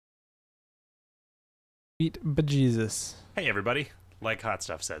Sweet bejesus. Hey everybody, like Hot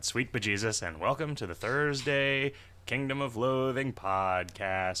Stuff said, sweet bejesus, and welcome to the Thursday Kingdom of Loathing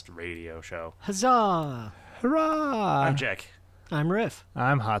podcast radio show. Huzzah! Hurrah! I'm Jack. I'm Riff.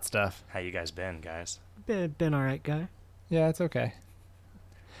 I'm Hot Stuff. How you guys been, guys? Been all right, guy. Yeah, it's okay.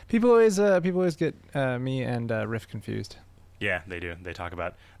 People always get me and Riff confused. Yeah, they do. They talk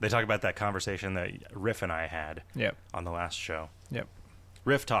about that conversation that Riff and I had Yep. on the last show. Yep.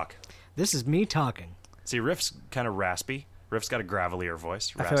 Riff talk. This is me talking. See, Riff's kind of raspy. Riff's got a gravelier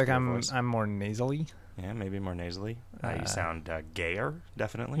voice. I feel like voice. I'm more nasally. Yeah, maybe more nasally. You sound gayer,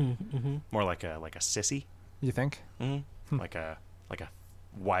 definitely. Mm-hmm. More like a sissy. You think? Mm-hmm. Like a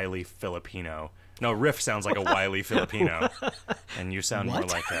wily Filipino. No, Riff sounds like a wily Filipino, and you sound more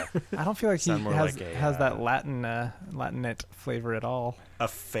like a. I don't feel like he Sound has that Latinate flavor at all. A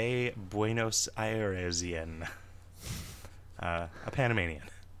Fey Buenos Airesian. A Panamanian.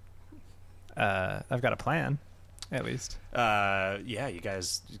 I've got a plan, at least. Yeah, you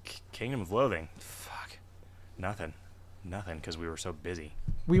guys, Kingdom of Loathing. Fuck. Nothing, because we were so busy.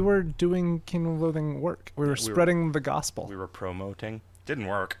 We were doing Kingdom of Loathing work. We were spreading the gospel. We were promoting. Didn't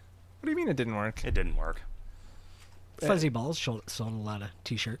work. What do you mean it didn't work? It didn't work. Fuzzy Balls sold a lot of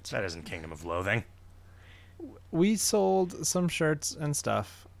T-shirts. That isn't Kingdom of Loathing. We sold some shirts and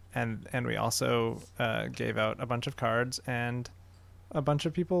stuff, and we also gave out a bunch of cards, and a bunch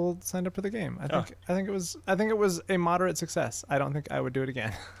of people signed up for the game. I think it was a moderate success. I don't think I would do it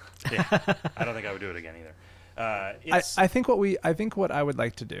again. Yeah, I don't think I would do it again either. I think what I would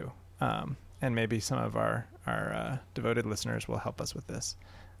like to do, and maybe some of our devoted listeners will help us with this.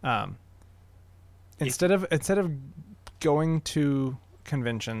 Instead of going to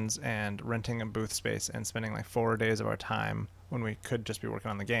conventions and renting a booth space and spending like 4 days of our time when we could just be working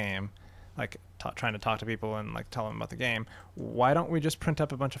on the game, like trying to talk to people and like tell them about the game, why don't we just print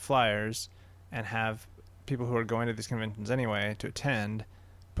up a bunch of flyers and have people who are going to these conventions anyway to attend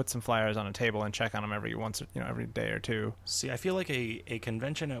put some flyers on a table and check on them every day or two. See, I feel like a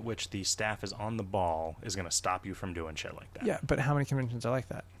convention at which the staff is on the ball is going to stop you from doing shit like that. Yeah, but how many conventions are like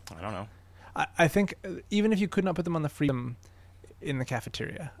that? I don't know. I think even if you could not put them on the freedom in the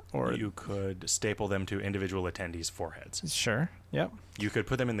cafeteria, or you could staple them to individual attendees' foreheads. Sure. Yep. You could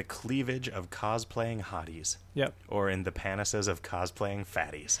put them in the cleavage of cosplaying hotties. Yep. Or in the panises of cosplaying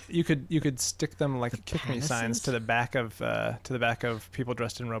fatties. You could stick them like kick me signs to the back of people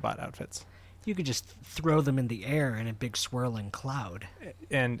dressed in robot outfits. You could just throw them in the air in a big swirling cloud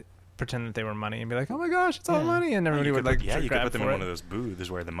and pretend that they were money and be like, "Oh my gosh, it's all money!" And everybody would like. You could put them in one of those booths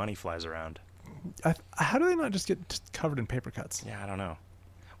where the money flies around. How do they not just get covered in paper cuts? Yeah, I don't know.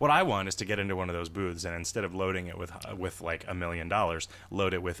 What I want is to get into one of those booths and instead of loading it with like $1 million,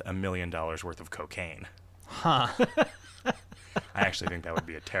 load it with $1 million worth of cocaine. Huh. I actually think that would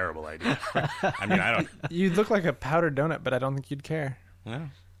be a terrible idea. I mean, I don't. You'd look like a powdered donut, but I don't think you'd care. Yeah.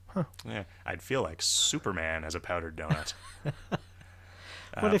 Huh. Yeah. I'd feel like Superman as a powdered donut.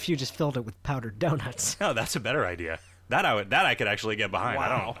 What if you just filled it with powdered donuts? No, that's a better idea. That I could actually get behind.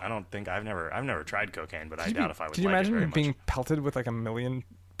 Wow. I don't think I've never tried cocaine, but I doubt if I would. Could you like imagine it very being much. pelted with like 1 million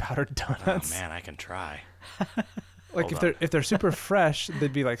powdered donuts? Oh man, I can try. Like if they're super fresh,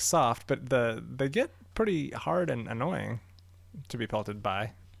 they'd be like soft, but they get pretty hard and annoying to be pelted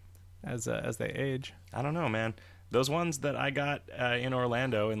by as they age. I don't know, man. Those ones that I got in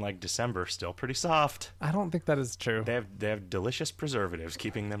Orlando in like December still pretty soft. I don't think that is true. They have delicious preservatives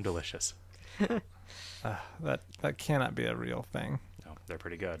keeping them delicious. That cannot be a real thing. No, they're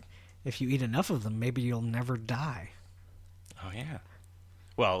pretty good. If you eat enough of them, maybe you'll never die. Oh yeah.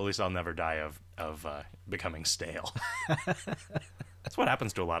 Well, at least I'll never die of becoming stale. That's what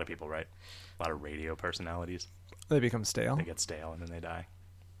happens to a lot of people, right? A lot of radio personalities. They become stale. They get stale and then they die.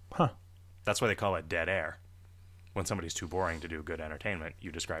 Huh. That's why they call it dead air. When somebody's too boring to do good entertainment,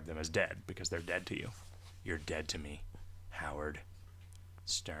 you describe them as dead because they're dead to you. You're dead to me, Howard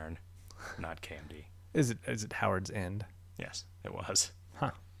Stern, not KMD. Is it Howard's End? Yes, it was.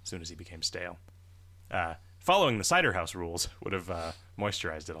 Huh. As soon as he became stale. Following the cider house rules would have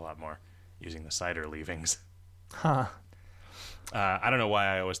moisturized it a lot more, using the cider leavings. Huh. I don't know why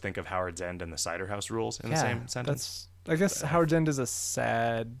I always think of Howard's End and the cider house rules in the same sentence. I guess Howard's End is a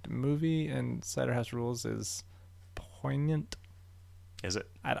sad movie, and Cider House Rules is poignant. Is it?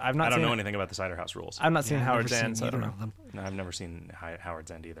 I don't know anything about the cider house rules. I've not seen Howard's End, so I don't know. No, I've never seen Howard's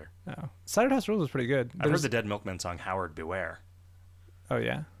End either. No. Cider House Rules is pretty good. I've heard the Dead Milkmen song "Howard Beware." Oh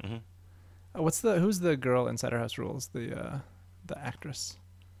yeah. Mm-hmm. Who's the girl in Cider House Rules? The actress.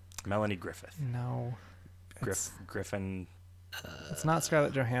 Melanie Griffith. No. Griffin. It's not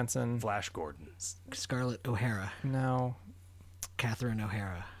Scarlett Johansson. Flash Gordon. Scarlett O'Hara. No. Catherine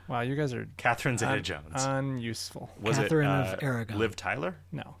O'Hara. Wow, you guys are Catherine Zeta-Jones. unuseful. Was Catherine it of Aragon. Liv Tyler?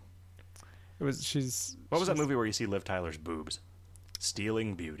 No, it was What was that movie where you see Liv Tyler's boobs?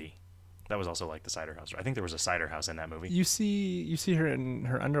 Stealing Beauty. That was also like the cider house. I think there was a cider house in that movie. You see her in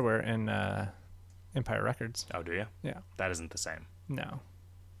her underwear in Empire Records. Oh, do you? Yeah. That isn't the same. No.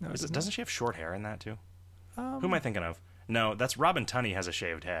 Doesn't she have short hair in that too? Um, Who am I thinking of? No, that's Robin Tunney has a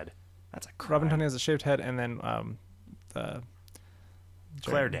shaved head. That's a crime. Robin Tunney has a shaved head, and then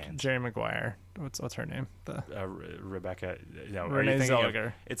Claire Danes. Jerry Maguire. What's her name? Rebecca. No, Renee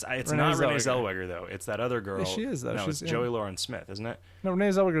Zellweger. It's Renee not Renee Zellweger. Zellweger though. It's that other girl. Yeah, she is though. No, She's it's Joey Lawrence Smith, isn't it? No, Renee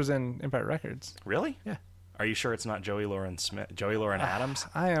Zellweger's in Empire Records. Really? Yeah. Are you sure it's not Joey Lawrence Smith? Joey Lawrence Adams?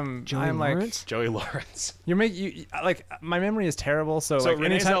 Joey Lawrence? Joey Lawrence. You like my memory is terrible. So like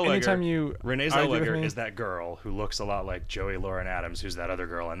Renee anytime you Renee argue with Zellweger me- is that girl who looks a lot like Joey Lauren Adams, who's that other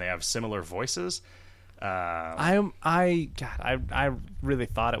girl, and they have similar voices. I really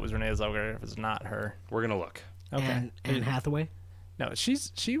thought it was Renee Zellweger. It was not her. We're gonna look. Okay. And Anne Hathaway? No, she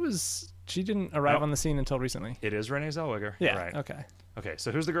didn't arrive Nope. on the scene until recently. It is Renee Zellweger. Yeah. Right. Okay. Okay.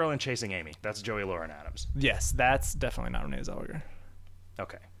 So who's the girl in Chasing Amy? That's Joey Lauren Adams. Yes, that's definitely not Renee Zellweger.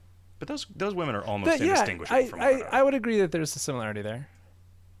 Okay. But those women are almost indistinguishable from one another. I would agree that there's a similarity there.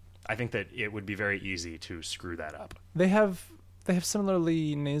 I think that it would be very easy to screw that up. They have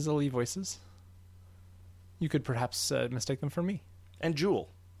similarly nasally voices. You could perhaps mistake them for me. And Jewel.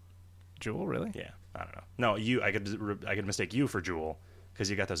 Jewel, really? Yeah. I don't know. No, I could mistake you for Jewel because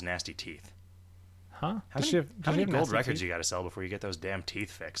you got those nasty teeth. Huh? How many gold records you got to sell before you get those damn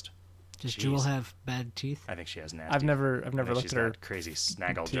teeth fixed? Does Jeez. Jewel have bad teeth? I think she has nasty. I've never I think looked she's at her got crazy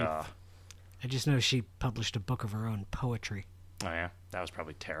snaggle teeth. jaw. I just know she published a book of her own poetry. Oh yeah, that was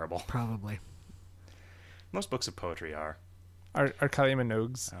probably terrible. Probably. Most books of poetry are. Are Kylie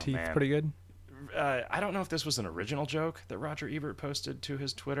Minogue's Oh, teeth man. pretty good? I don't know if this was an original joke that Roger Ebert posted to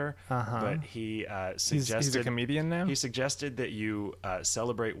his Twitter, but he suggested He's a comedian now? He suggested that you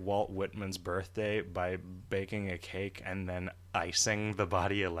celebrate Walt Whitman's birthday by baking a cake and then icing the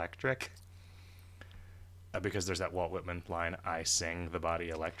body electric. Because there's that Walt Whitman line, "I sing the body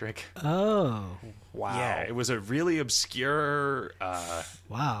electric." Oh. Wow. Yeah, it was a really obscure,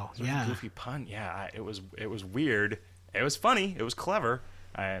 Wow. sort of Yeah. goofy pun. Yeah, it was weird. It was funny. It was clever.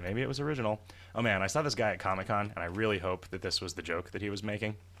 Maybe it was original. Oh man, I saw this guy at Comic-Con, and I really hope that this was the joke that he was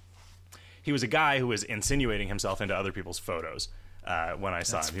making. He was a guy who was insinuating himself into other people's photos. When I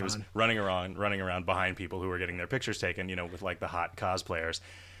saw That's him, he was fun. running around behind people who were getting their pictures taken, with like the hot cosplayers.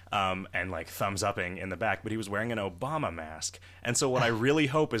 And like thumbs upping in the back, but he was wearing an Obama mask. And so what I really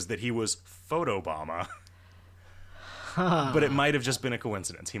hope is that he was Photobama. But it might have just been a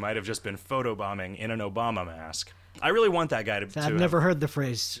coincidence. He might have just been photobombing in an Obama mask. I really want that guy to. I've never heard the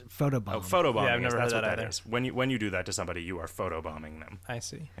phrase photobomb. Oh, photobombing. Yeah, I've never that's heard what that that either. is. When you do that to somebody, you are photobombing them, I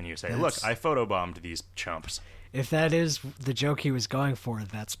see. and you say, That's- "Look, I photobombed these chumps." If that is the joke he was going for,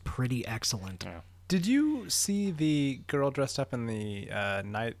 that's pretty excellent. Yeah. Did you see the girl dressed up in the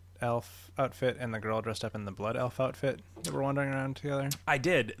night elf outfit and the girl dressed up in the blood elf outfit that were wandering around together? I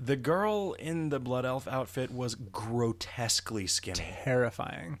did. The girl in the blood elf outfit was grotesquely skinny.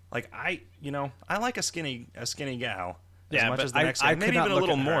 Terrifying. Like I like a skinny gal. As Yeah, much but as the I- next I guy. could Maybe not even a look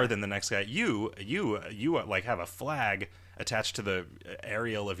little at her. more than the next guy. You like have a flag attached to the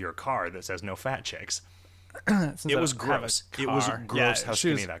aerial of your car that says "No fat chicks." Since It I was don't have a gross. It was car. gross Yeah, how she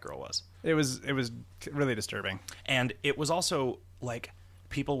skinny was- that girl was. It was really disturbing. And it was also like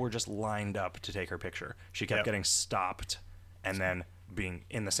people were just lined up to take her picture. She kept Yep. getting stopped and then being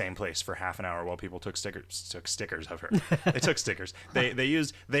in the same place for half an hour while people took stickers of her. They took stickers.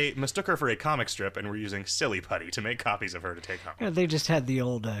 They mistook her for a comic strip and were using silly putty to make copies of her to take home. Yeah, they just had the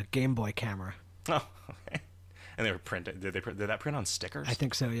old Game Boy camera. Oh, okay. And they were printed. Did that print on stickers? I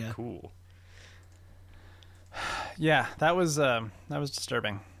think so, yeah. Cool. Yeah, that was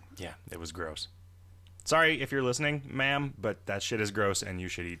disturbing. Yeah, it was gross. Sorry if you're listening, ma'am, but that shit is gross and you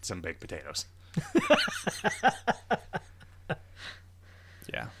should eat some baked potatoes.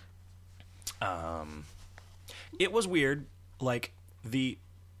 Yeah. It was weird. Like, the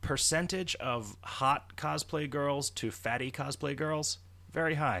percentage of hot cosplay girls to fatty cosplay girls,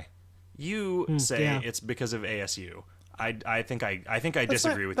 very high. You say yeah. it's because of ASU. I think I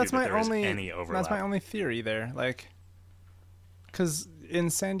disagree with you that there is any overlap. That's my only theory there. Like, because in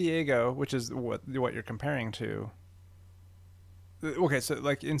San Diego, which is what you're comparing to. Okay, so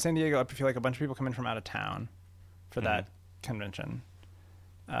like in San Diego, I feel like a bunch of people come in from out of town for that convention.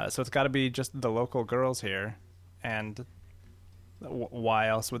 So it's got to be just the local girls here, and why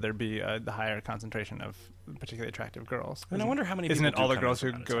else would there be the higher concentration of particularly attractive girls? And I wonder how many Isn't people it all do the come girls in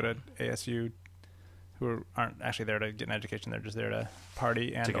who from out of go to town? ASU who aren't actually there to get an education. They're just there to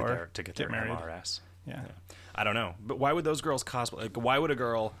party and to get their married. MRS. Yeah. I don't know, but why would those girls cosplay? Like, why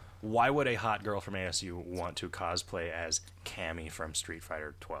would a hot girl from ASU want to cosplay as Cammy from Street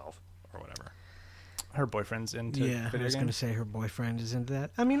Fighter 12 or whatever? Her boyfriend's into Yeah, video I was going to games. say her boyfriend is into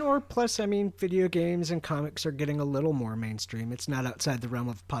that. I mean, or plus, I mean, video games and comics are getting a little more mainstream. It's not outside the realm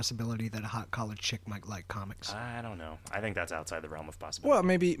of possibility that a hot college chick might like comics. I don't know. I think that's outside the realm of possibility.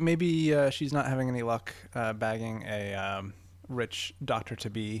 Well, maybe she's not having any luck bagging a rich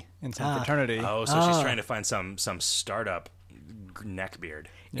doctor-to-be in some fraternity. Oh, so she's trying to find some startup neckbeard.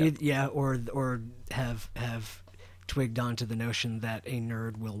 Yeah, or have twigged onto the notion that a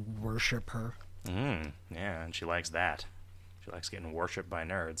nerd will worship her. Yeah, and she likes that. She likes getting worshipped by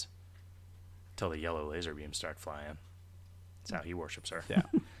nerds. Till the yellow laser beams start flying. That's how he worships her. Yeah.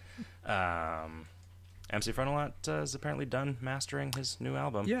 MC Frontalot is apparently done mastering his new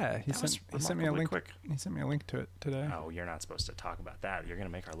album. Yeah, he sent me a link. Quick. He sent me a link to it today. Oh, you're not supposed to talk about that. You're going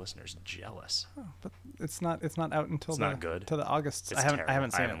to make our listeners jealous. Oh, but it's not out until It's not good. Till the August. It's I haven't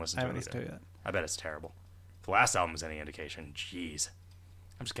terrible. seen I haven't it. listened I to haven't it listened to it either. yet. I bet it's terrible. If the last album was any indication, jeez.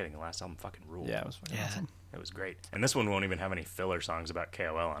 I'm just kidding. The last album fucking ruled. Yeah, it was fucking awesome. It was great. And this one won't even have any filler songs about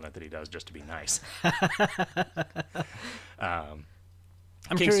KoL on it that he does just to be nice. I'm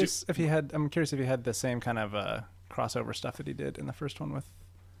curious if he had the same kind of crossover stuff that he did in the first one with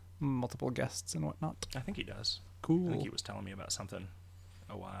multiple guests and whatnot. I think he does. Cool. I think he was telling me about something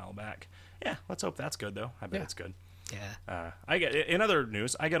a while back. Yeah, let's hope that's good, though. I bet it's good. Yeah. In other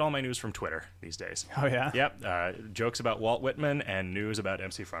news, I get all my news from Twitter these days. Oh, yeah? Yep. Jokes about Walt Whitman and news about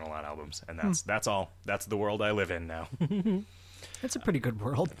MC Frontalot albums. And that's all. That's the world I live in now. It's a pretty good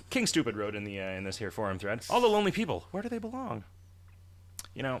world. King Stupid wrote in the in this here forum thread, all the lonely people, where do they belong?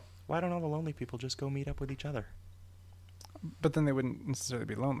 You know, why don't all the lonely people just go meet up with each other? But then they wouldn't necessarily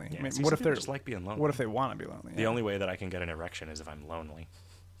be lonely. Yeah, I mean, see, what some if they're people just like being lonely? What if they want to be lonely? The only way that I can get an erection is if I'm lonely.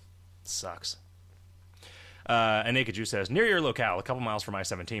 Sucks. And Naked Jew says, near your locale, a couple miles from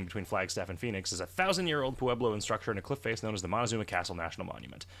I-17 between Flagstaff and Phoenix, is a 1,000-year-old pueblo and structure in a cliff face known as the Montezuma Castle National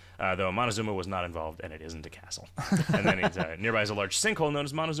Monument. Though Montezuma was not involved, and it isn't a castle. And then nearby is a large sinkhole known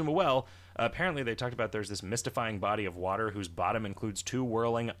as Montezuma Well. Apparently, they talked about there's this mystifying body of water whose bottom includes two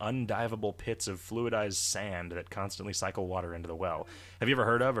whirling, undivable pits of fluidized sand that constantly cycle water into the well. Have you ever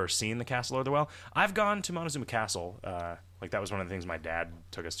heard of or seen the castle or the well? I've gone to Montezuma Castle. That was one of the things my dad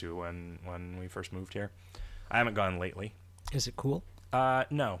took us to when we first moved here. I haven't gone lately. Is it cool?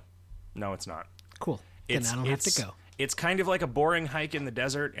 No, it's not. Cool. Then I don't have to go. It's kind of like a boring hike in the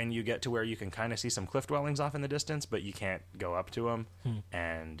desert, and you get to where you can kind of see some cliff dwellings off in the distance, but you can't go up to them.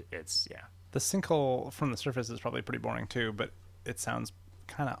 And it's The sinkhole from the surface is probably pretty boring too, but it sounds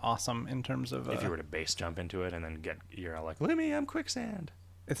kind of awesome in terms of. If you were to base jump into it and then you're all like, "Look at me, I'm quicksand."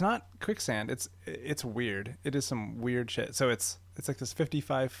 It's not quicksand. It's weird. It is some weird shit. So it's like this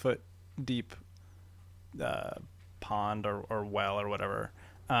 55-foot deep pond or well or whatever,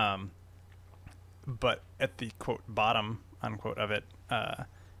 but at the quote bottom unquote of it,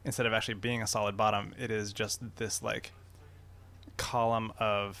 instead of actually being a solid bottom, it is just this like column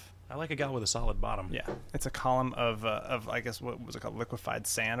of. I like a gal with a solid bottom. Yeah, it's a column of I guess what was it called, liquefied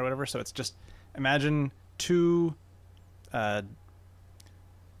sand or whatever. So it's just imagine two sort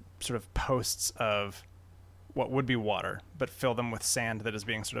of posts of what would be water, but fill them with sand that is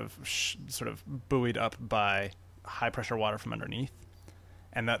being sort of buoyed up by high pressure water from underneath,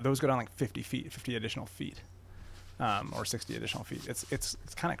 and those go down like 50 additional feet, or 60 additional feet. It's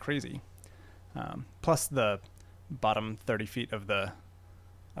kind of crazy. Plus the bottom 30 feet of the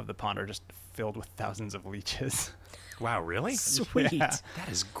pond are just filled with thousands of leeches. Wow, really? Sweet. Yeah. That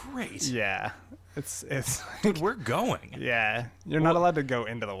is great. Yeah, it's Dude, we're going. yeah. You're not allowed to go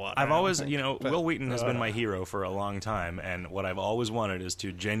into the water. I've I don't always, think, but- Will Wheaton has been my hero for a long time, and what I've always wanted is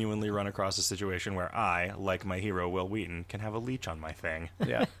to genuinely run across a situation where I, like my hero Will Wheaton, can have a leech on my thing.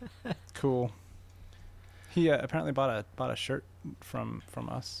 Yeah, cool. He apparently bought a shirt from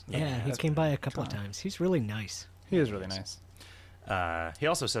us. Yeah, he came by a couple of times. He's really nice. He is really nice. He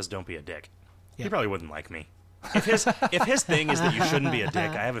also says, "Don't be a dick." Yeah. He probably wouldn't like me. If his thing is that you shouldn't be a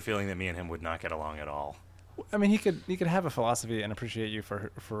dick, I have a feeling that me and him would not get along at all. I mean, he could have a philosophy and appreciate you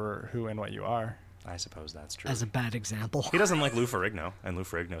for who and what you are. I suppose that's true. As a bad example. He doesn't like Lou Ferrigno, and Lou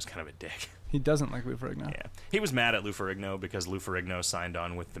Ferrigno's kind of a dick. He doesn't like Lou Ferrigno. Yeah, he was mad at Lou Ferrigno because Lou Ferrigno signed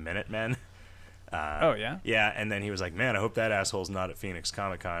on with the Minutemen. Oh yeah. Yeah, and then he was like, "Man, I hope that asshole's not at Phoenix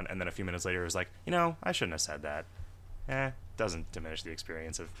Comic-Con." And then a few minutes later, he was like, I shouldn't have said that. Doesn't diminish the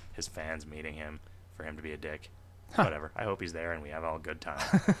experience of his fans meeting him for him to be a dick. Whatever. I hope he's there and we have all a good time.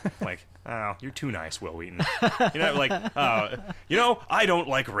 Like, oh, you're too nice, Will Wheaton. I don't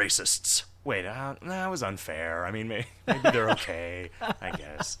like racists. Wait, that was unfair. I mean, maybe they're okay, I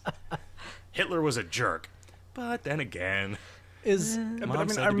guess. Hitler was a jerk. But then again... But I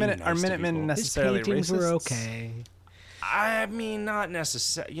mean, are Minutemen necessarily His paintings racist? were okay. I mean, not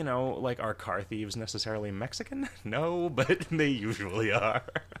necessarily, like, are car thieves necessarily Mexican? No, but they usually are.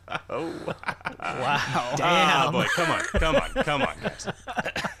 Oh, Wow. Damn. Oh, boy, come on, guys.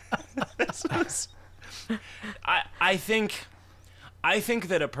 I think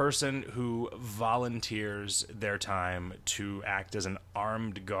that a person who volunteers their time to act as an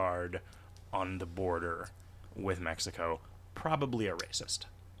armed guard on the border with Mexico, probably a racist.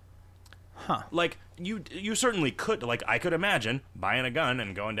 Huh. Like, you certainly could, like, I could imagine buying a gun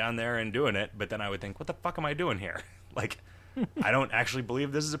and going down there and doing it, but then I would think, what the fuck am I doing here? Like, I don't actually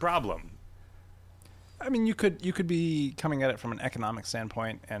believe this is a problem. I mean, you could be coming at it from an economic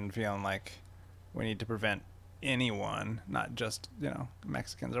standpoint and feeling like we need to prevent anyone, not just,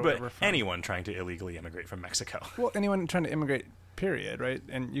 Mexicans or whatever. But anyone trying to illegally immigrate from Mexico. Well, anyone trying to immigrate, period, right?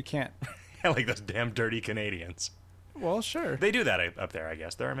 And you can't... Like those damn dirty Canadians. Well, sure. They do that up there, I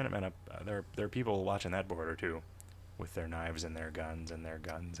guess. There are Minutemen up. There are people watching that border too, with their knives and their guns and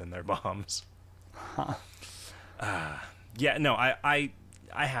their bombs. Huh. Yeah, no, I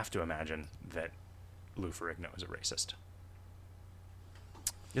have to imagine that Lou Ferrigno is a racist.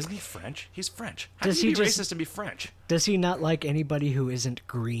 Isn't he French? He's French. How Does can you he be just- racist and be French? Does he not like anybody who isn't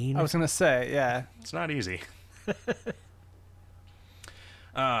green? I was going to say, yeah. It's not easy.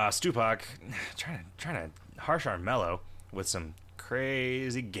 Stupak, trying to harsh our mellow with some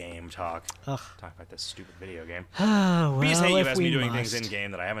crazy game talk. Ugh. Talk about this stupid video game. Well, Bees hate you if has we me doing must. things in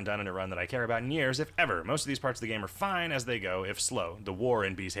game that I haven't done in a run that I care about in years, if ever. Most of these parts of the game are fine as they go, if slow. The war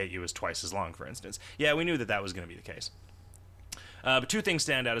in Bees Hate You is twice as long, for instance. Yeah, we knew that was going to be the case. But two things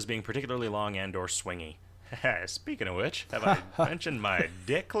stand out as being particularly long and or swingy. Speaking of which, have I mentioned my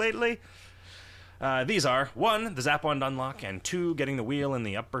dick lately? These are, 1, the Zap Wand unlock, and 2, getting the wheel in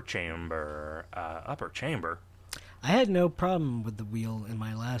the upper chamber. Upper chamber? I had no problem with the wheel in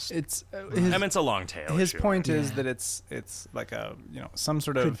my last. It's I mean, it's a long tail. his issue. point is Yeah. that it's like a, some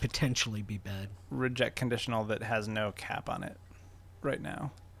sort could of potentially be bad. reject conditional that has no cap on it right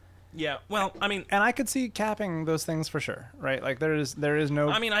now. Yeah, well, I mean... And I could see capping those things for sure, right? Like there is no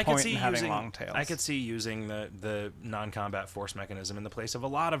I mean, I could point see in having using long tails. I could see using the non-combat force mechanism in the place of a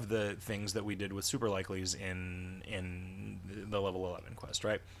lot of the things that we did with super likelies in the level 11 quest,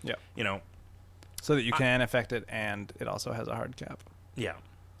 right? Yeah. So that you can affect it, and it also has a hard cap. Yeah.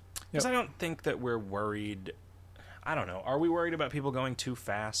 Because I don't think that we're worried. I don't know. Are we worried about people going too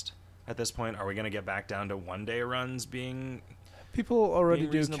fast at this point? Are we going to get back down to one-day runs being... People already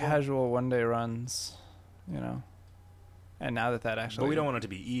Being do reasonable? casual one-day runs, and now that actually... But we don't want it to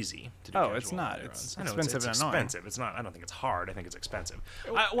be easy to do Oh, casual it's not. one-day It's runs. I know, expensive and annoying. expensive. It's not. I don't think it's hard. I think it's expensive.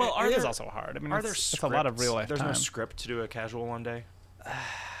 It is also hard. I mean, Are there it's a lot of scripts? real-life There's time. no script to do a casual one day?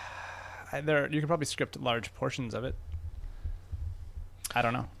 You could probably script large portions of it. I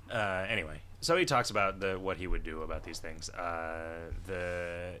don't know. Anyway, so he talks about what he would do about these things.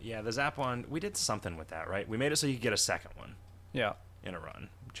 The Zap one, we did something with that, right? We made it so you could get a second one Yeah. in a run.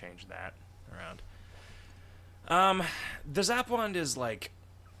 Change that around. The Zap wand is like,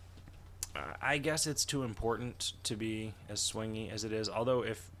 I guess it's too important to be as swingy as it is. Although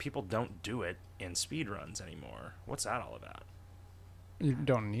if people don't do it in speed runs anymore, what's that all about? You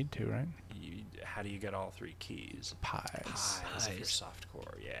don't need to, right? How do you get all 3 keys? Pies. If you're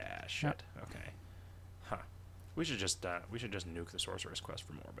softcore, yeah, shit. Okay, huh? We should just nuke the sorceress quest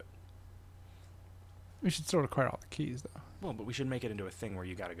from orbit. We should still require all the keys, though. Well, but we should make it into a thing where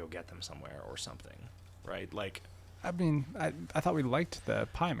you got to go get them somewhere or something, right? Like, I mean, I thought we liked the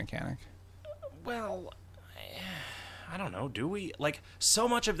pie mechanic. well, I don't know. Do we like so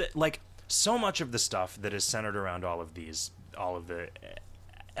much of the stuff that is centered around all of the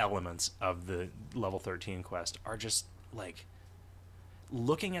elements of the level 13 quest are just like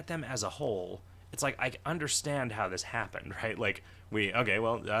looking at them as a whole. It's like I understand how this happened, right? Like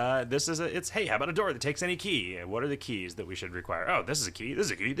it's hey, how about a door that takes any key? What are the keys that we should require? Oh, this is a key, this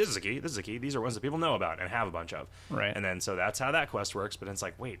is a key, this is a key, this is a key. These are ones that people know about and have a bunch of. Right. And then so that's how that quest works, but it's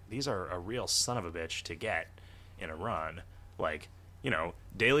like, wait, these are a real son of a bitch to get in a run. Like,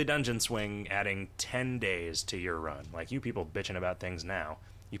 daily dungeon swing adding 10 days to your run. Like, you people bitching about things now.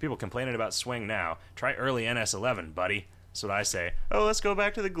 You people complaining about swing now. Try early NS11, buddy. That's what I say. Oh, let's go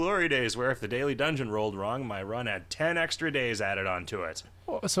back to the glory days where if the daily dungeon rolled wrong, my run had 10 extra days added onto it.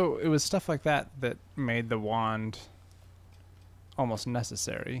 Well, so it was stuff like that made the wand almost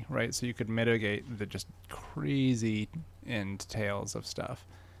necessary, right? So you could mitigate the just crazy end tails of stuff.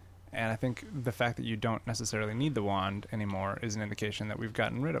 And I think the fact that you don't necessarily need the wand anymore is an indication that we've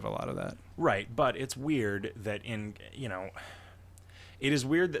gotten rid of a lot of that. Right, but it's weird that it is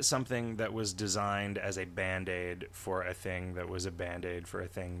weird that something that was designed as a Band-Aid for a thing that was a Band-Aid for a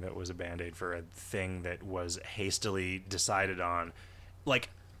thing that was a Band-Aid for a thing that was hastily decided on. Like,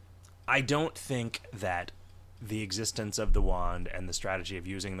 I don't think that the existence of the wand and the strategy of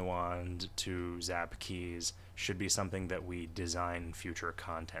using the wand to zap keys should be something that we design future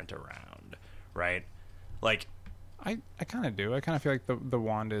content around, right? Like, I kind of do. I kind of feel like the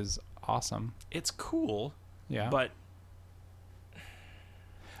wand is awesome. it's cool, Yeah. but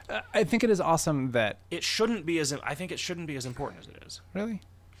I think it is awesome that... it shouldn't be as I think it shouldn't be as important as it is. Really?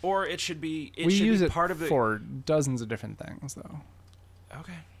 Or it should be. We should use be it part of the. for dozens of different things, though.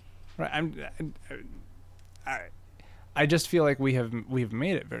 Okay. Right. I just feel like we've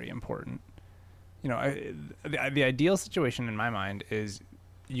made it very important. You know, the ideal situation in my mind is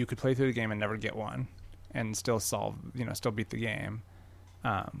you could play through the game and never get one, and still still beat the game.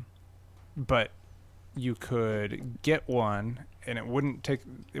 But you could get one, and it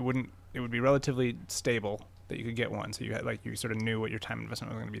would be relatively stable that you could get one. So you sort of knew what your time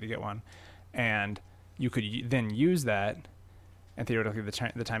investment was going to be to get one, and you could then use that, and theoretically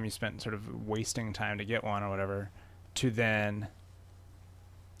the time you spent sort of wasting time to get one or whatever, to then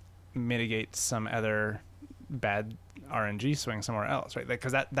mitigate some other bad RNG swing somewhere else, right?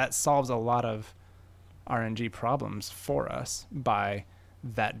 Because that solves a lot of RNG problems for us by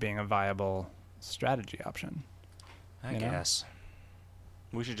that being a viable strategy option. I guess.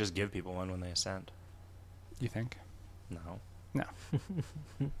 We should just give people one when they ascend. You think? No. No.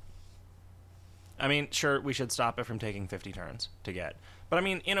 I mean, sure, we should stop it from taking 50 turns to get. But I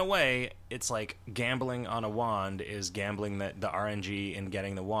mean, in a way, it's like gambling on a wand is gambling that the RNG in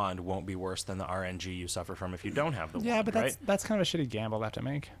getting the wand won't be worse than the RNG you suffer from if you don't have the wand. Yeah, but right? that's kind of a shitty gamble to have to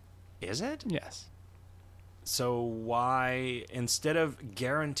make. Is it? Yes. So why, instead of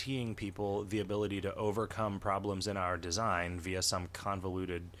guaranteeing people the ability to overcome problems in our design via some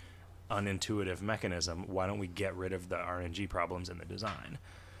convoluted, unintuitive mechanism, why don't we get rid of the RNG problems in the design?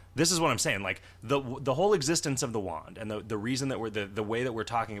 This is what I'm saying. Like the whole existence of the wand and the reason that we're the way that we're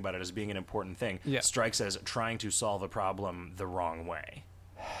talking about it as being an important thing strikes as trying to solve a problem the wrong way.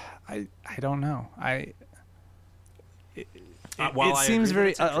 I don't know. It I seems agree very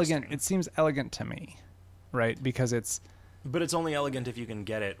that it's elegant. interesting. It seems elegant to me, right? Because it's But it's only elegant if you can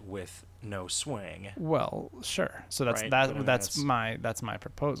get it with no swing. well, sure. So that's Right, that. but I mean, That's my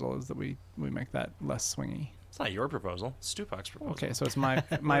proposal is that we make that less swingy. It's not your proposal. It's Stupak's proposal. Okay, so it's my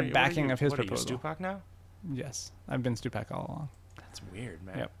What are backing you- of his what proposal. Are you Stupak now? Yes, I've been Stupak all along. That's weird,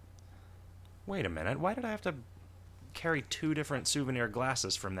 man. Yep. Wait a minute. Why did I have to carry 2 different souvenir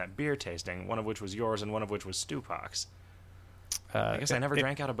glasses from that beer tasting, one of which was yours and one of which was Stupak's? I guess I never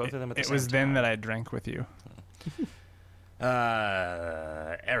drank out of both of them at the same time. It was then that I drank with you.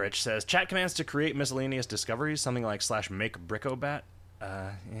 Erich says, chat commands to create miscellaneous discoveries, something like /make brickobat.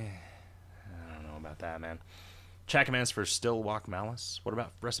 I don't know about that, man. Chat commands for still walk malice. What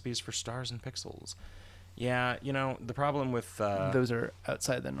about recipes for stars and pixels? Yeah, the problem with... Those are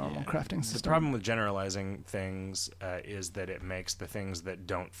outside the normal crafting system. The problem with generalizing things is that it makes the things that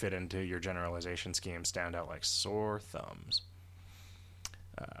don't fit into your generalization scheme stand out like sore thumbs.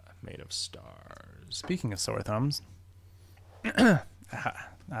 Made of stars. Speaking of sore thumbs,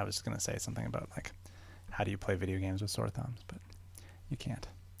 I was going to say something about, like, how do you play video games with sore thumbs, but you can't.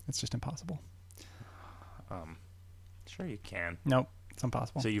 It's just impossible. Sure you can. Nope, it's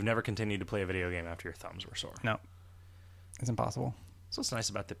impossible. So you've never continued to play a video game after your thumbs were sore? No, it's impossible. That's what's nice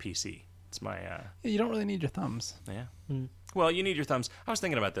about the PC. It's my... You don't really need your thumbs. Yeah. Well, you need your thumbs. I was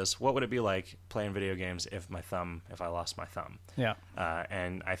thinking about this. What would it be like playing video games if I lost my thumb? Yeah.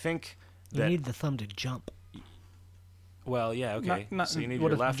 And I think You that... need the thumb to jump. Well, yeah, okay. So you need what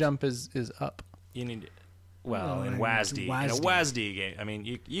your if left... jump is up? You need... Well, Oh, in and WASD. In a WASD. WASD game, I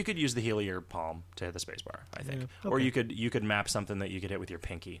mean, you could use the heel of your palm to hit the spacebar, I think. Yeah, Or okay. you could map something that you could hit with your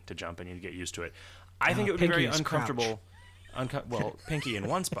pinky to jump and you'd get used to it. I think it would be pinky very is uncomfortable... Well, pinky in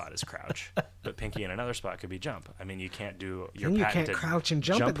one spot is crouch, but pinky in another spot could be jump. I mean, you can't do your And you can't patented crouch and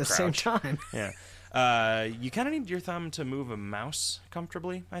jump at the same crouch. time. Yeah. You kind of need your thumb to move a mouse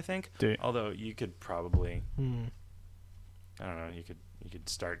comfortably, I think. Do you? Although you could probably... I don't know, you could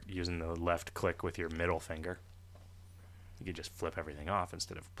start using the left click with your middle finger. You could just flip everything off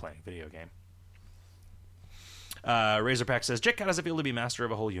instead of playing a video game. Razorpack says, Jick, how does it feel to be master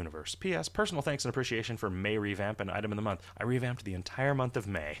of a whole universe? P.S. Personal thanks and appreciation for May Revamp and Item of the Month. I revamped the entire month of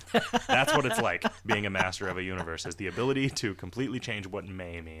May. That's what it's like, being a master of a universe, is the ability to completely change what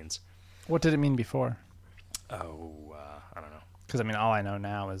May means. What did it mean before? Oh, I don't know. Because, I mean, all I know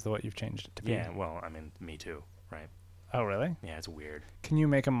now is what you've changed it to be. Yeah, well, I mean, me too, right? Oh, really? Yeah, it's weird. Can you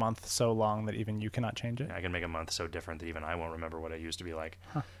make a month so long that even you cannot change it? I can make a month so different that even I won't remember what it used to be like.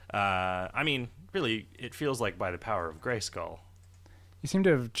 Huh. I mean, really, it feels like by the power of Grayskull. You seem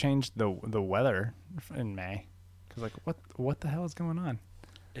to have changed the weather in May. Because, like, what the hell is going on?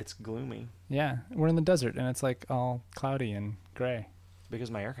 It's gloomy. Yeah, we're in the desert, and it's, like, all cloudy and gray. Because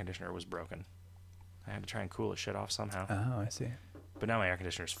my air conditioner was broken. I had to try and cool the shit off somehow. Oh, I see. But now my air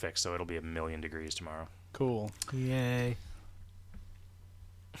conditioner's fixed, so it'll be 1,000,000 degrees tomorrow. Cool. Yay.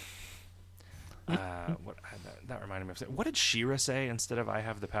 That reminded me of something. What did She-Ra say instead of "I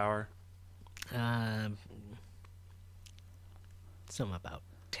have the power"? Something about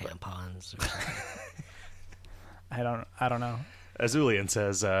tampons. I don't know. Azulian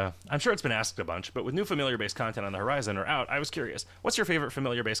says, I'm sure it's been asked a bunch, but with new familiar-based content on the horizon or out, I was curious. What's your favorite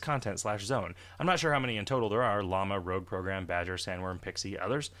familiar-based content /zone? I'm not sure how many in total there are. Llama, Rogue Program, Badger, Sandworm, Pixie,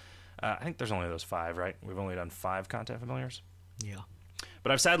 others. I think there's only those 5, right? We've only done 5 content familiars. Yeah.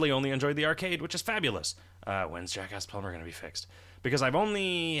 But I've sadly only enjoyed the arcade, which is fabulous. When's Jackass Plumber going to be fixed? Because I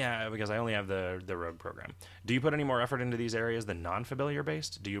only have the Rogue Program. Do you put any more effort into these areas than non-familiar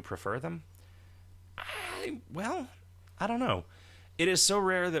based? Do you prefer them? Well, I don't know. It is so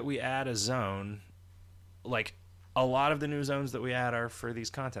rare that we add a zone. Like, a lot of the new zones that we add are for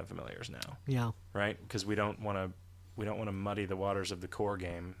these content familiars now. Yeah. Right? Because we don't want to muddy the waters of the core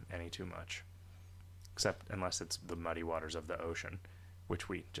game any too much. Except unless it's the muddy waters of the ocean, which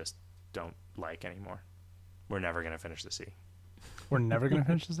we just don't like anymore. We're never going to finish the sea. We're never going to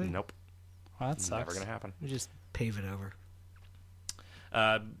finish the sea? Nope. Well, that sucks. Never going to happen. We just pave it over.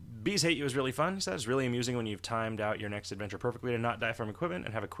 Bees Hate You is really fun. He says, really amusing when you've timed out your next adventure perfectly to not die from equipment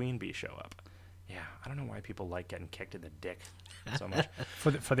and have a queen bee show up. Yeah, I don't know why people like getting kicked in the dick so much.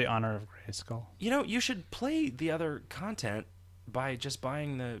 For the honor of Grayskull. You know, you should play the other content by just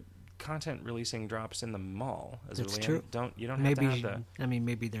buying the content releasing drops in the mall. That's true. You don't Maybe have to have the... I mean,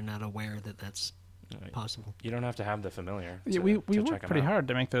 maybe they're not aware that that's possible. You don't have to have the familiar. Yeah, we worked pretty hard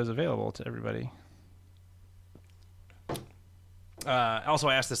to make those available to everybody. Also,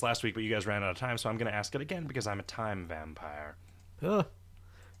 I asked this last week, but you guys ran out of time, so I'm going to ask it again because I'm a time vampire. Oh,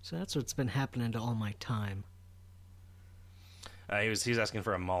 so that's what's been happening to all my time. He's asking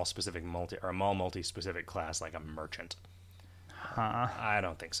for a mall multi specific class like a merchant. Huh? I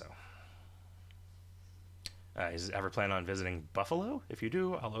don't think so. Is ever plan on visiting Buffalo? If you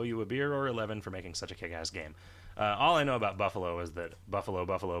do, I'll owe you a beer or 11 for making such a kick-ass game. All I know about Buffalo is that Buffalo.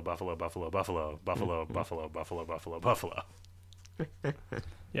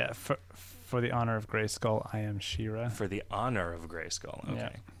 Yeah, for the honor of Grayskull, I am She-Ra. For the honor of Grayskull. Okay. Yeah.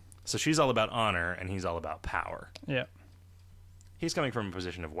 So she's all about honor, and he's all about power. Yeah. He's coming from a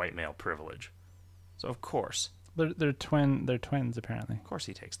position of white male privilege. So, of course. They're twins, apparently. Of course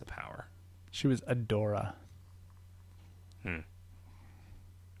he takes the power. She was Adora.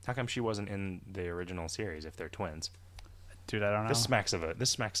 How come she wasn't in the original series if they're twins? Dude, I don't know. This smacks of a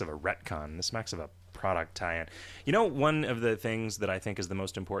retcon. This smacks of a product tie-in. You know, one of the things that I think is the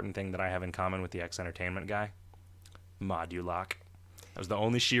most important thing that I have in common with the X Entertainment guy? Modulock. That was the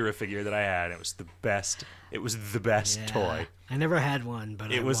only She-Ra figure that I had. It was the best. It was the best toy. I never had one,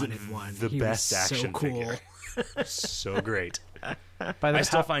 but I wanted one. The best action so cool. figure. So great. I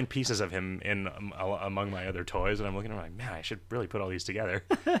still find pieces of him in among my other toys, and I'm looking at him like, man, I should really put all these together.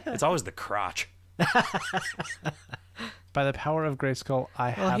 It's always the crotch. By the power of Grayskull,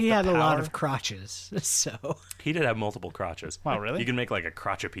 Well, he had a lot of crotches, so... He did have multiple crotches. Wow, really? You can make like a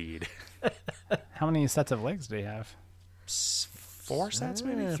crotchopede. How many sets of legs did he have? 4 sets,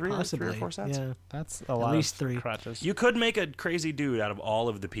 maybe? Three or 4 sets? Yeah. That's a lot At least of 3. crotches. You could make a crazy dude out of all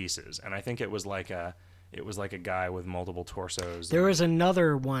of the pieces, and I think it was like a guy with multiple torsos. There was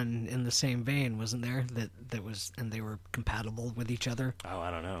another one in the same vein, wasn't there? That was, and they were compatible with each other. Oh,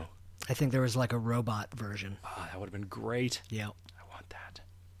 I don't know. I think there was like a robot version. Oh, that would have been great. Yeah. I want that.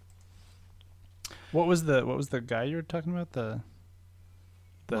 What was the guy you were talking about? The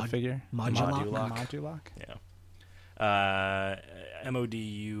figure? Modulock. Modulock? Yeah.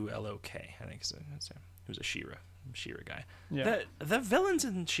 Modulok, I think so. He was a She-Ra guy. Yeah. The villains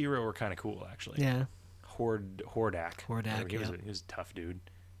in She-Ra were kind of cool, actually. Yeah. Hordak. Hordak, He was a tough dude.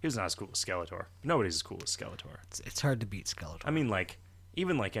 He was not as cool as Skeletor. Nobody's as cool as Skeletor. It's hard to beat Skeletor. I mean,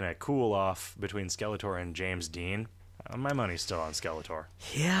 even in a cool-off between Skeletor and James Dean, my money's still on Skeletor.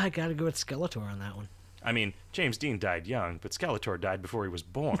 Yeah, I gotta go with Skeletor on that one. I mean, James Dean died young, but Skeletor died before he was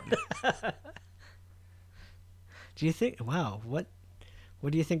born. Do you think... Wow, what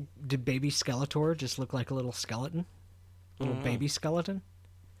do you think? Did baby Skeletor just look like a little skeleton? Little baby skeleton?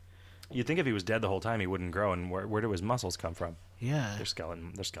 You'd think if he was dead the whole time, he wouldn't grow, and where do his muscles come from? Yeah. They're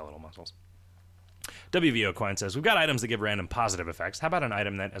skeletal muscles. WVO Coin says, we've got items that give random positive effects. How about an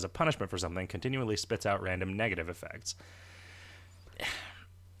item that, as a punishment for something, continually spits out random negative effects?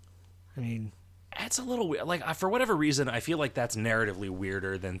 I mean, It's a little weird. Like, for whatever reason, I feel like that's narratively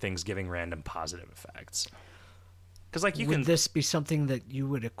weirder than things giving random positive effects. Because, like, would this be something that you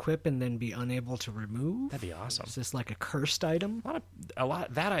would equip and then be unable to remove? That'd be awesome. Is this like a cursed item?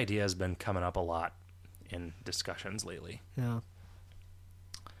 That idea has been coming up a lot in discussions lately. Yeah.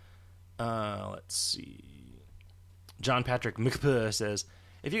 Let's see. John Patrick McPuh says,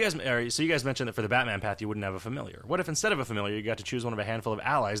 so you guys mentioned that for the Batman path you wouldn't have a familiar. What if instead of a familiar you got to choose one of a handful of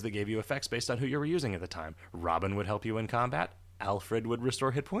allies that gave you effects based on who you were using at the time? Robin would help you in combat. Alfred would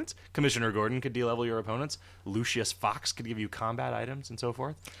restore hit points. Commissioner Gordon could de-level your opponents. Lucius Fox could give you combat items and so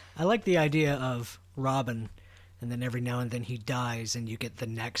forth. I like the idea of Robin, and then every now and then he dies and you get the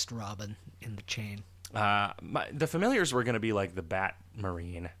next Robin in the chain. The familiars were going to be like the Bat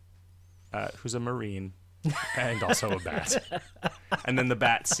Marine, who's a Marine and also a bat. And then the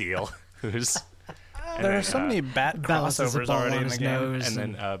Bat Seal, who's... There are so many Bat balances crossovers a ball already on in the his game. nose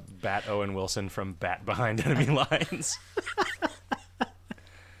And then Bat Owen Wilson from Bat Behind Enemy Lines.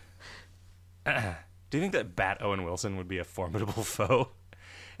 Do you think that Bat Owen Wilson would be a formidable foe?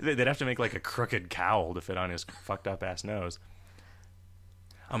 They'd have to make like a crooked cowl to fit on his fucked up ass nose.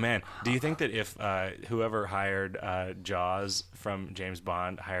 Oh man, do you think that if whoever hired Jaws from James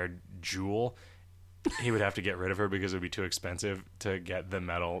Bond hired Jewel, he would have to get rid of her because it would be too expensive to get the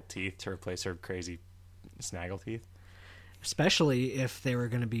metal teeth to replace her crazy snaggle teeth? Especially if they were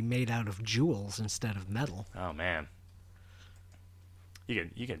going to be made out of jewels instead of metal. Oh man.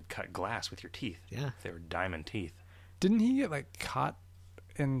 You could cut glass with your teeth. Yeah. If they were diamond teeth. Didn't he get like caught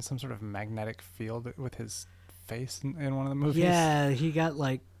in some sort of magnetic field with his face in one of the movies? Yeah, he got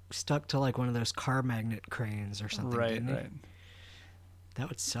like stuck to like one of those car magnet cranes or something. Right, didn't he? right. That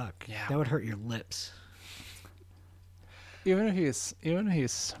would suck. Yeah. That would hurt your lips. Even if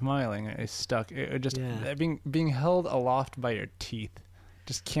he's smiling and he's stuck, it would just Yeah. being held aloft by your teeth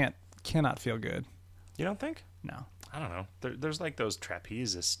just cannot feel good. You don't think? No. I don't know. There's like those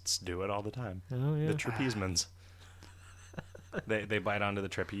trapezeists do it all the time. Oh yeah. The trapezemans. They bite onto the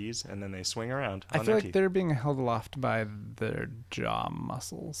trapeze and then they swing around I on feel their like teeth. they're being held aloft by their jaw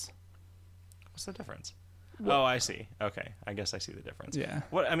muscles. What's the difference? Oh, I see. Okay, I guess I see the difference. Yeah.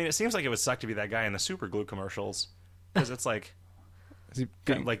 It seems like it would suck to be that guy in the super glue commercials because it's like, Is he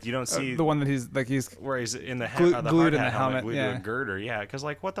being, like you don't see the one that he's where he's in the, Glued the in hard the hat helmet, glued to yeah. a girder. Yeah, because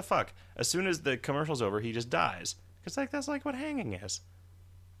like what the fuck? As soon as the commercial's over, he just dies. Because like that's like what hanging is.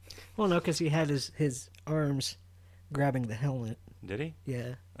 Well, no, because he had his arms grabbing the helmet. Did he?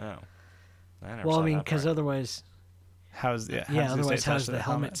 Yeah. Oh. I never Well, saw I mean, that because part. otherwise, how's he otherwise stay how attached does to the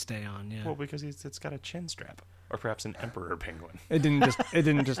helmet stay on? Yeah. Well, because it's got a chin strap, or perhaps an emperor penguin. It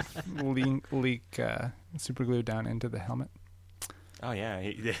didn't just leak super glue down into the helmet. Oh yeah,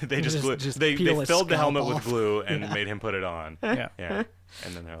 they Just peel they his filled the scalp helmet with off. glue and made him put it on. Yeah. Yeah,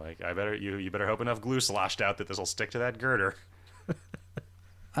 and then they're like, you better hope enough glue sloshed out that this will stick to that girder.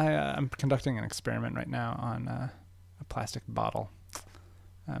 I'm conducting an experiment right now on a plastic bottle.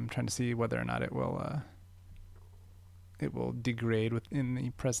 I'm trying to see whether or not it will degrade within the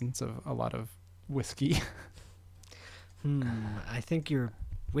presence of a lot of whiskey. I think your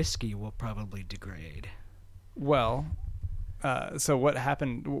whiskey will probably degrade. Well, so what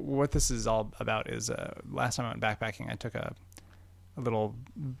happened? What this is all about is last time I went backpacking, I took a little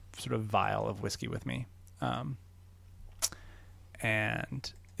sort of vial of whiskey with me,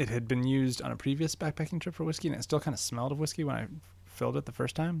 and it had been used on a previous backpacking trip for whiskey, and it still kind of smelled of whiskey when I filled it the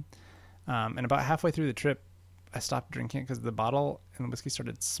first time. And about halfway through the trip, I stopped drinking it because the bottle and the whiskey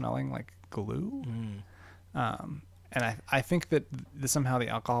started smelling like glue. And I think that somehow the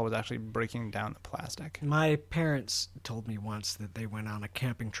alcohol was actually breaking down the plastic. My parents told me once that they went on a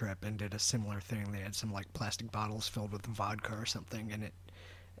camping trip and did a similar thing. They had some like plastic bottles filled with vodka or something, and it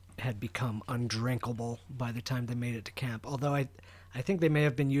had become undrinkable by the time they made it to camp. Although I think they may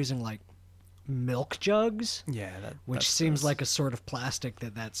have been using like milk jugs. Yeah, which seems like a sort of plastic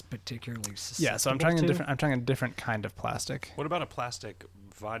that's particularly susceptible. Yeah, so I'm trying a different kind of plastic. What about a plastic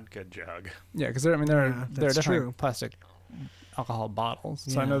vodka jug? Yeah, because there are that's definitely true. plastic alcohol bottles.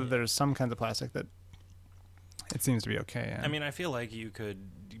 So I know that there's some kinds of plastic that it seems to be okay. I mean, I feel like you could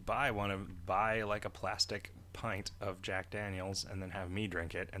buy like a plastic pint of Jack Daniels and then have me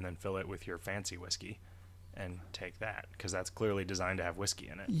drink it and then fill it with your fancy whiskey and take that, because that's clearly designed to have whiskey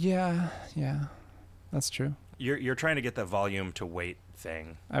in it. Yeah, that's true. You're trying to get the volume to weight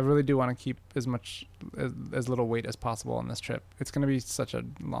thing. I really do want to keep as little weight as possible on this trip. It's going to be such a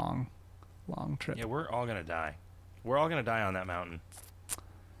long long trip. Yeah, we're all gonna die. We're all gonna die on that mountain.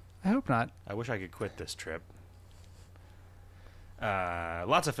 I hope not. I wish I could quit this trip.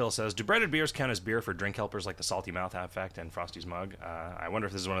 Lots of Phil says, do breaded beers count as beer for drink helpers like the Salty Mouth Effect and Frosty's Mug? I wonder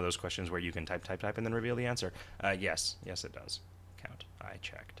if this is one of those questions where you can type, and then reveal the answer. Yes, it does count. I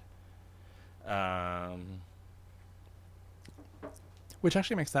checked. Which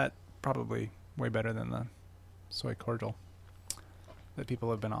actually makes that probably way better than the soy cordial that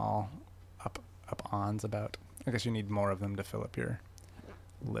people have been all up ons about. I guess you need more of them to fill up your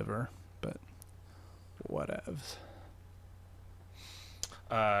liver, but whatevs.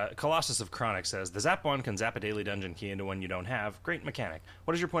 Colossus of Chronic says, the Zap wand can zap a daily dungeon key into one you don't have. Great mechanic.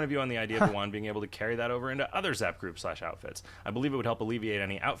 What is your point of view on the idea of the wand being able to carry that over into other Zap groups / outfits? I believe it would help alleviate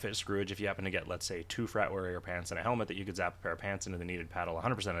any outfit screwage if you happen to get, let's say, 2 Frat Warrior pants and a helmet that you could zap a pair of pants into the needed paddle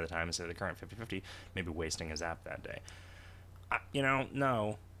 100% of the time instead of the current 50-50, maybe wasting a zap that day.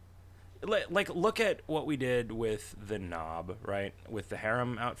 No. Look at what we did with the knob, right? With the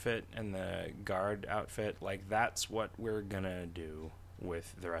harem outfit and the guard outfit. That's what we're gonna do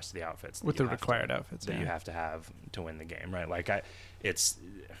with the rest of the outfits. With the required outfits. That you have to have to win the game, right?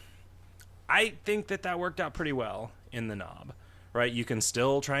 I think that worked out pretty well in the knob, right? You can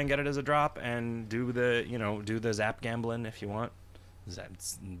still try and get it as a drop and do the zap gambling if you want.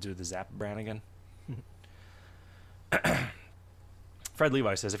 Do the zap Brannigan. Fred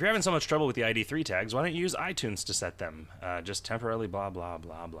Levi says, if you're having so much trouble with the ID3 tags, why don't you use iTunes to set them? Just temporarily blah, blah,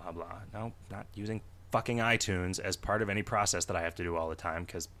 blah, blah, blah. No, not using fucking iTunes as part of any process that I have to do all the time,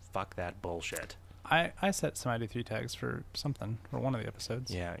 because fuck that bullshit. I set some ID3 tags for one of the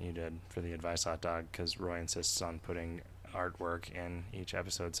episodes. Yeah, you did, for the Advice Hot Dog, because Roy insists on putting artwork in each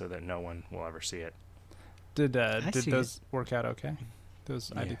episode so that no one will ever see it. Did those work out okay?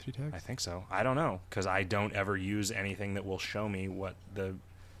 Those ID3 tags? I think so. I don't know, because I don't ever use anything that will show me what the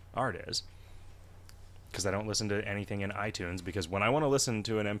art is. Because I don't listen to anything in iTunes, because when I want to listen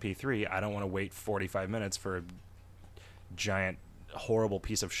to an MP3, I don't want to wait 45 minutes for a giant, horrible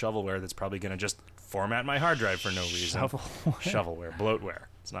piece of shovelware that's probably going to just format my hard drive for no reason. Shovelware. Bloatware.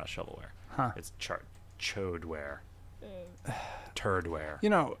 It's not shovelware. Huh. It's chodeware.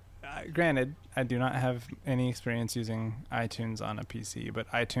 Turdware. Granted, I do not have any experience using iTunes on a PC, but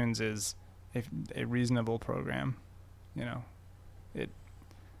iTunes is a reasonable program. It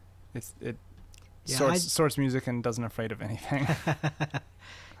sorts music and doesn't afraid of anything.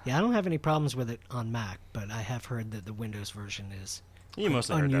 Yeah, I don't have any problems with it on Mac, but I have heard that the Windows version is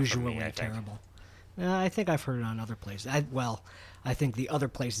unusually terrible. I think I've heard it on other places. I think the other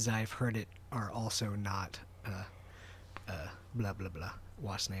places I've heard it are also not blah, blah, blah.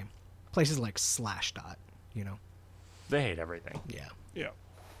 What's name? Places like Slashdot, They hate everything. Yeah.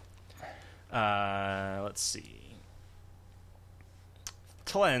 Let's see.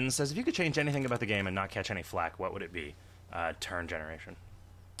 Tlen says, if you could change anything about the game and not catch any flack, what would it be? Turn generation.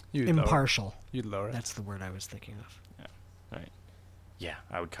 Impartial. You'd lower it. That's the word I was thinking of. Yeah. Right. Yeah,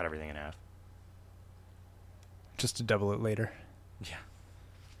 I would cut everything in half. Just to double it later. Yeah.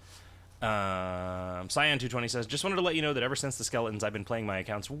 Cyan220 says, just wanted to let you know that ever since the skeletons, I've been playing my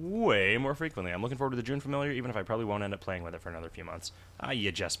accounts way more frequently. I'm looking forward to the June Familiar, even if I probably won't end up playing with it for another few months.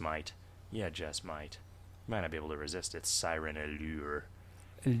 You just might. You might not be able to resist its siren allure.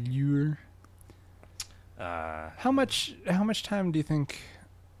 How much time do you think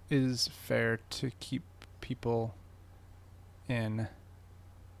is fair to keep people in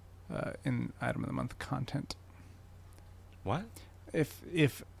item of the month content? What?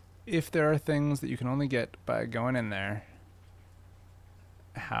 If there are things that you can only get by going in there,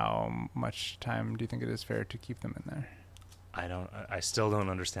 how much time do you think it is fair to keep them in there? I still don't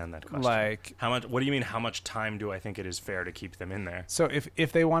understand that question. Like, how much? What do you mean? How much time do I think it is fair to keep them in there? So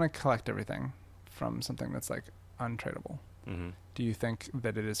if they want to collect everything from something that's like untradeable, do you think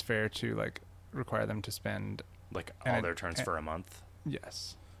that it is fair to require them to spend all their turns for a month?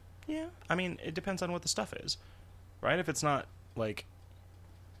 Yes. Yeah. I mean, it depends on what the stuff is, right? If it's not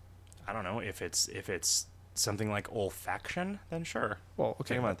I don't know, if it's something like olfaction, then sure. Well,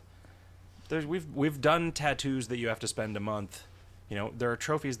 okay. Take a month. We've done tattoos that you have to spend a month. There are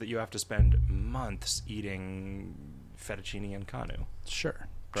trophies that you have to spend months eating fettuccine and kanu. Sure.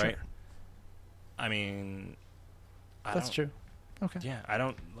 Right? Sure. I mean, that's true. Okay. Yeah, I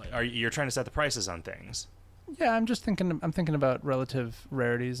don't. You're trying to set the prices on things? Yeah, I'm thinking about relative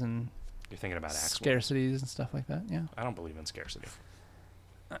rarities and. You're thinking about scarcities and stuff like that. Yeah. I don't believe in scarcity.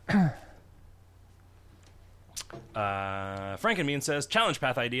 Frankenbean says, challenge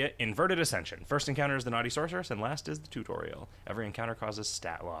path idea, inverted ascension. First encounter is the naughty sorceress, and last is the tutorial. Every encounter causes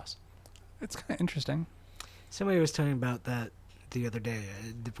stat loss. It's kind of interesting. Somebody was talking about that the other day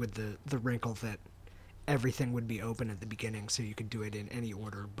with the wrinkle that everything would be open at the beginning, so you could do it in any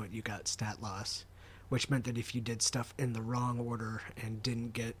order, but you got stat loss, which meant that if you did stuff in the wrong order and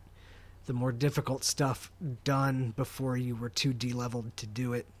didn't get the more difficult stuff done before you were too de-leveled to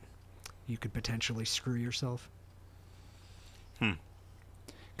do it, you could potentially screw yourself.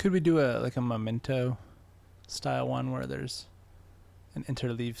 Could we do a Memento style one where there's an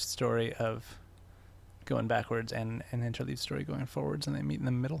interleave story of going backwards and an interleave story going forwards, and they meet in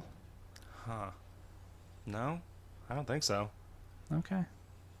the middle? No, I don't think so. Okay.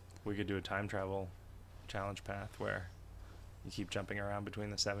 We could do a time travel challenge path where you keep jumping around between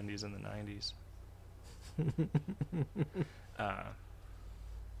the 70s and the 90s.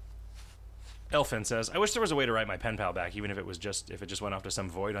 Elfin says, I wish there was a way to write my pen pal back, even if it just went off to some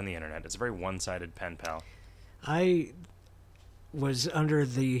void on the internet. It's a very one-sided pen pal. I was under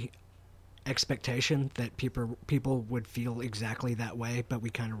the expectation that people would feel exactly that way, but we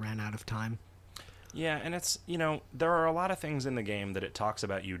kind of ran out of time. Yeah, and it's, there are a lot of things in the game that it talks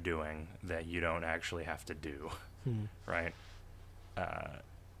about you doing that you don't actually have to do, right?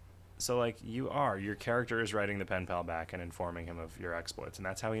 So, your character is writing the pen pal back and informing him of your exploits, and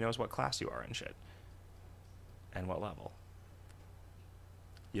that's how he knows what class you are and shit. And what level.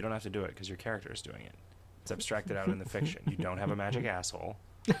 You don't have to do it because your character is doing it. It's abstracted out in the fiction. You don't have a magic asshole.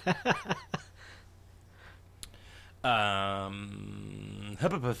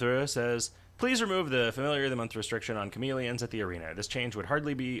 Hippopothra says, please remove the Familiar of the Month restriction on chameleons at the arena. This change would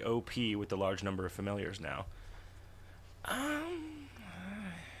hardly be OP with the large number of familiars now. I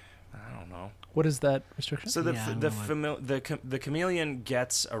don't know. What is that restriction? So the chameleon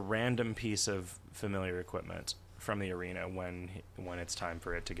gets a random piece of familiar equipment from the arena when it's time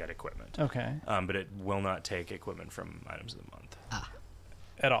for it to get equipment. Okay. But it will not take equipment from items of the month.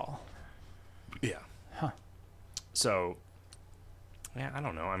 At all. Yeah. Huh. So, yeah, I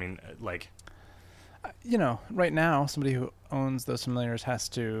don't know. I mean, right now, somebody who owns those familiars has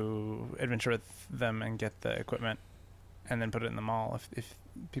to adventure with them and get the equipment and then put it in the mall if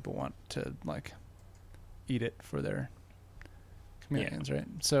people want to, eat it for their chameleons, right?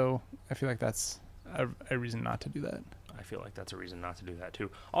 So I feel like that's a reason not to do that. I feel like that's a reason not to do that, too.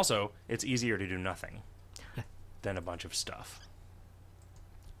 Also, it's easier to do nothing than a bunch of stuff.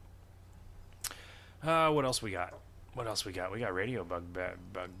 What else we got? We got radio bug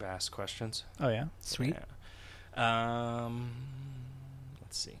bass questions. Oh, yeah? Sweet. Yeah.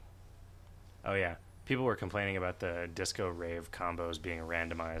 Let's see. Oh, yeah. People were complaining about the disco rave combos being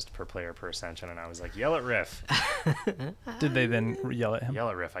randomized per player per ascension, and I was like, yell at Riff. Did they then yell at him? Yell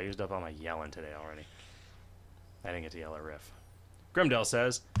at Riff. I used up all my yelling today already. I didn't get to yell at Riff. Grimdell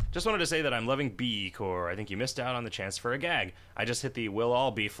says, just wanted to say that I'm loving B Core. I think you missed out on the chance for a gag. I just hit the will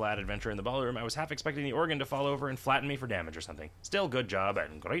all be flat adventure in the ballroom. I was half expecting the organ to fall over and flatten me for damage or something. Still, good job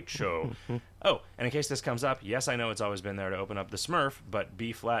and great show. Oh, and in case this comes up, yes, I know it's always been there to open up the Smurf, but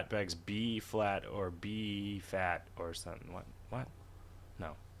B flat begs B flat or B fat or something. What?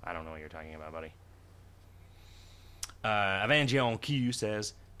 No, I don't know what you're talking about, buddy. Evangion Q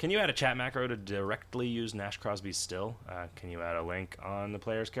says, can you add a chat macro to directly use Nash Crosby's still? Can you add a link on the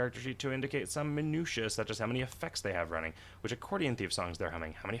player's character sheet to indicate some minutiae, such as how many effects they have running, which accordion thief songs they're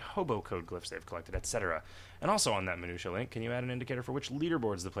humming, how many hobo code glyphs they've collected, etc.? And also on that minutia link, can you add an indicator for which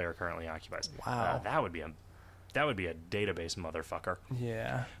leaderboards the player currently occupies? Wow. That would be a database motherfucker.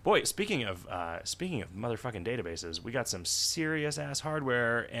 Yeah. Boy, speaking of motherfucking databases, we got some serious ass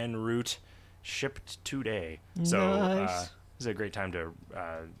hardware en route, shipped today. So Nice. this is a great time to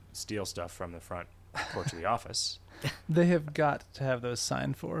steal stuff from the front porch of the office. They have got to have those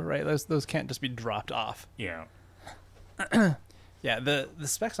signed for, right? Those can't just be dropped off. Yeah. Yeah, the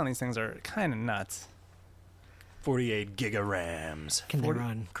specs on these things are kind of nuts. 48 giga RAMs. Can they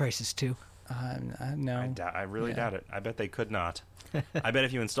run Crisis 2? No. I really doubt it. I bet they could not. I bet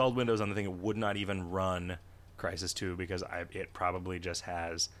if you installed Windows on the thing, it would not even run Crisis 2 because it probably just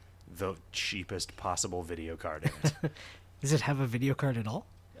has the cheapest possible video card in it. Does it have a video card at all?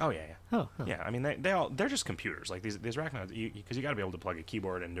 Oh yeah. Oh. Yeah. I mean, they're just computers. Like these rack mounts, because you got to be able to plug a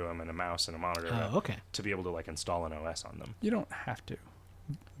keyboard into them and a mouse and a monitor Okay. to be able to install an OS on them. You don't have to,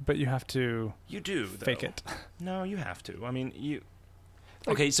 but you have to. You do fake though. it. No, you have to. I mean, you.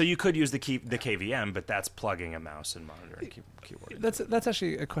 Okay, so you could use the KVM, but that's plugging a mouse and monitor and keyboard. That's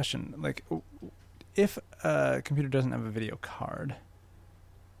actually a question. Like, if a computer doesn't have a video card,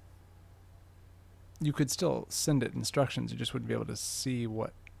 you could still send it instructions. You just wouldn't be able to see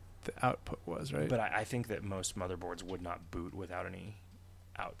what the output was, right? But I think that most motherboards would not boot without any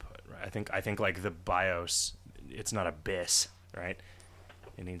output, right? I think like the BIOS, it's not a BIS, right?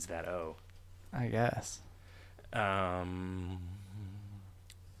 It needs that O. I guess.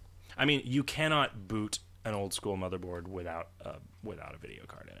 I mean, you cannot boot an old school motherboard without a video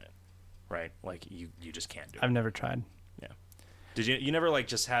card in it, right? Like you just can't do it. I've never tried. Yeah. Did you never like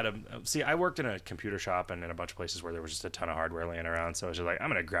just had see, I worked in a computer shop and in a bunch of places where there was just a ton of hardware laying around, so I was just like, I'm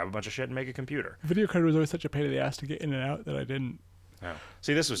gonna grab a bunch of shit and make a computer. Video card was always such a pain in the ass to get in and out that I didn't. Oh.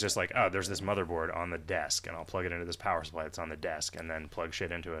 See, this was just like, oh, there's this motherboard on the desk, and I'll plug it into this power supply that's on the desk, and then plug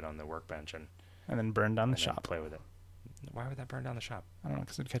shit into it on the workbench, and then burn down the then shop. play with it. Why would that burn down the shop? I don't know,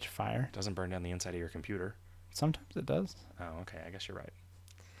 because it'd catch fire. It doesn't burn down the inside of your computer. Sometimes it does. Oh, okay. I guess you're right.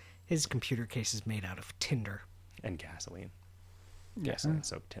 His computer case is made out of tinder. And gasoline. Yeah. Gasoline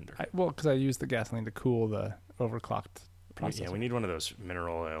soaked tinder. Because I use the gasoline to cool the overclocked processor. Yeah, we need one of those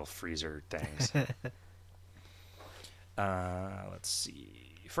mineral oil freezer things. Let's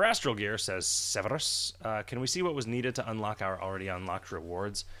see. For Astral Gear, says Severus, can we see what was needed to unlock our already unlocked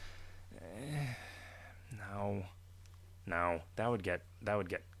rewards? No. That would get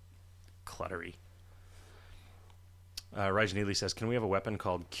cluttery. Raj Neely says, can we have a weapon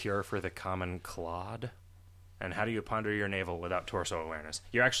called Cure for the Common Clod? And how do you ponder your navel without torso awareness?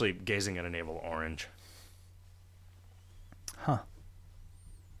 You're actually gazing at a navel orange. Huh.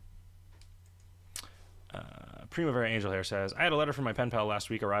 Primavera Angel Hair says, I had a letter from my pen pal last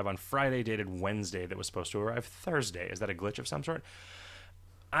week arrive on Friday, dated Wednesday, that was supposed to arrive Thursday. Is that a glitch of some sort?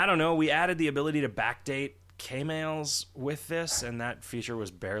 I don't know. We added the ability to backdate K-mails with this, and that feature was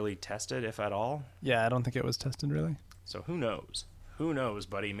barely tested, if at all. Yeah, I don't think it was tested, really. So who knows? Who knows,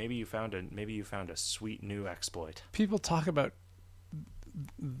 buddy? Maybe you found a sweet new exploit. People talk about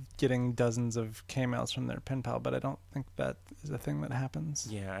getting dozens of K-mails from their pen pal, but I don't think that is a thing that happens.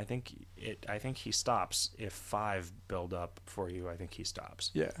 Yeah, I think he stops if 5 build up for you. I think he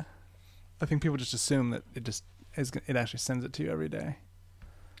stops. Yeah, I think people just assume that it actually sends it to you every day.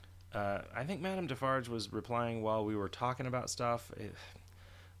 I think Madame Defarge was replying while we were talking about stuff.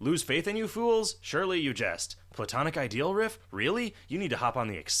 Lose faith in you fools? Surely you jest. Platonic ideal riff? Really? You need to hop on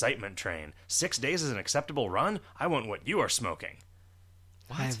the excitement train. 6 days is an acceptable run? I want what you are smoking.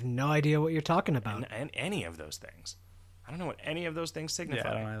 What? I have no idea what you're talking about. And any of those things. I don't know what any of those things signify.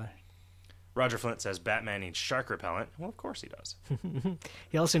 Yeah, I don't either. Roger Flint says Batman needs shark repellent. Well, of course he does.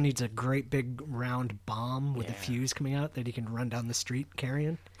 He also needs a great big round bomb with a Yeah. fuse coming out that he can run down the street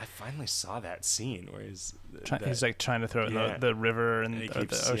carrying. I finally saw that scene where he's like trying to throw it in the river and or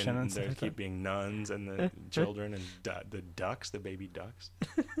the ocean and stuff. There keep being nuns and the children and the ducks, the baby ducks.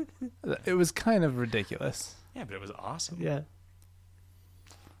 It was kind of ridiculous. Yeah, but it was awesome. Yeah.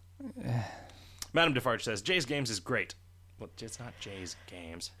 Madame Defarge says Jay's Games is great. Well, it's not Jay's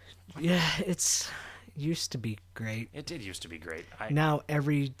Games. Yeah, it's used to be great. It did used to be great. Now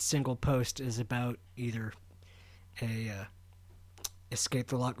every single post is about either a escape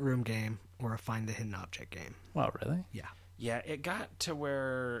the locked room game or a find the hidden object game. Wow, really? Yeah. Yeah, it got to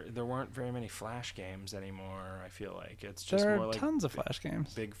where there weren't very many Flash games anymore, I feel like. It's just There more are like tons of Flash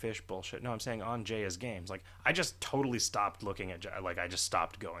games. big fish bullshit. No, I'm saying on Jay's Games. Like, I just totally stopped looking at I just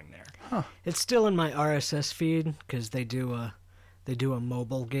stopped going there. Huh. It's still in my RSS feed because they do a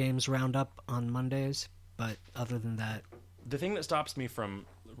mobile games roundup on Mondays. But other than that, The thing that stops me from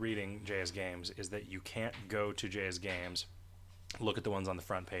reading Jay's Games is that you can't go to Jay's Games, look at the ones on the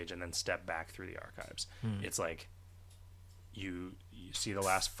front page, and then step back through the archives. It's like you see the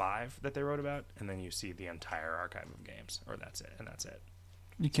last 5 that they wrote about, and then you see the entire archive of games, or that's it, and that's it.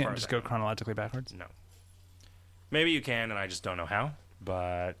 You far can't as just I go know. chronologically backwards. No. Maybe you can, and I just don't know how.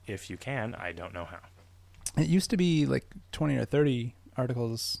 But if you can, I don't know how. It used to be like 20 or 30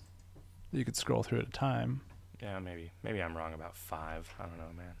 articles that you could scroll through at a time. Yeah, maybe. Maybe I'm wrong about 5. I don't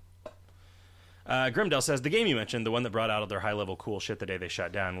know, man. Grimdell says, the game you mentioned, the one that brought out of their high-level cool shit the day they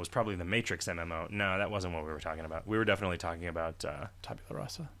shut down, was probably the Matrix MMO. No, that wasn't what we were talking about. We were definitely talking about Tabula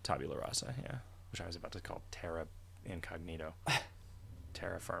Rasa. Tabula Rasa, yeah. Which I was about to call Terra Incognito.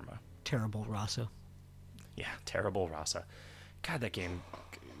 Terra Firma. terrible Rasa. Yeah, terrible Rasa. God, that game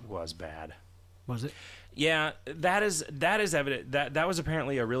was bad. Was it? Yeah, that is evident. That was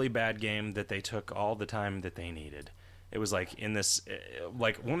apparently a really bad game that they took all the time that they needed. It was like in this,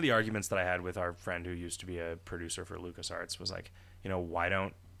 like one of the arguments that I had with our friend who used to be a producer for LucasArts was like, you know, why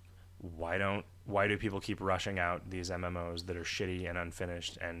do people keep rushing out these MMOs that are shitty and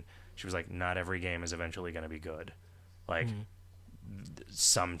unfinished? And she was like, not every game is eventually going to be good. Like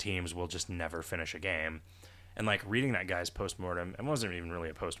some teams will just never finish a game. And like reading that guy's postmortem, it wasn't even really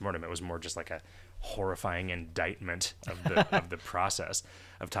a postmortem. It was more just like a horrifying indictment of the of the process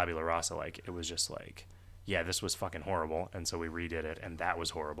of Tabula Rasa. Like it was just like, yeah, this was fucking horrible, and so we redid it, and that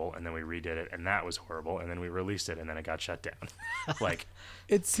was horrible, and then we redid it, and that was horrible, and then we released it, and then it got shut down. Like,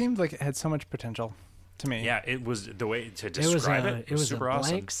 it seemed like it had so much potential to me. Yeah, it was the way to It was describe a, it was super a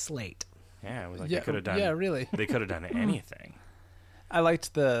awesome. blank slate. Yeah, it was like Yeah, they could have done. yeah, really. They could have done anything. I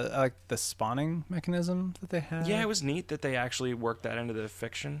liked the spawning mechanism that they had. Yeah, it was neat that they actually worked that into the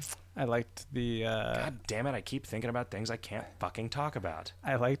fiction. I liked the. God damn it! I keep thinking about things I can't fucking talk about.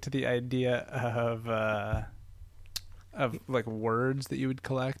 I liked the idea of like words that you would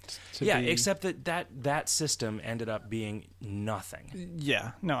collect. Except that system ended up being nothing.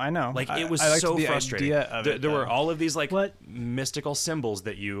 Yeah, no, I know. Like it was I liked so the frustrating. Idea of there were though. all of these like What? mystical symbols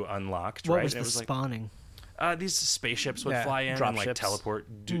that you unlocked. What right? was It the was like spawning? these spaceships would Yeah, fly in drop and like ships.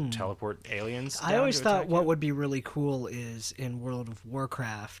 teleport aliens. I down always to thought attack what you. would be really cool is in World of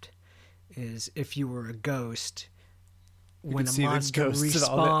Warcraft is if you were a ghost, when could a see the monster ghosts of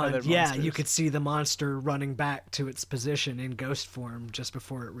all the other respawned, yeah, monsters. you could see the monster running back to its position in ghost form just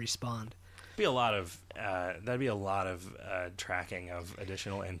before it respawned. Be a lot of that'd be a lot of tracking of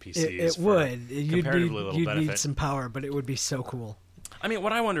additional NPCs. It for would. comparatively little You'd benefit. need some power, but it would be so cool. I mean,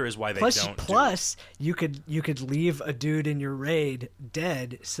 what I wonder is why they Plus, don't. you could leave a dude in your raid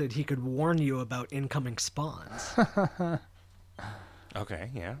dead so that he could warn you about incoming spawns.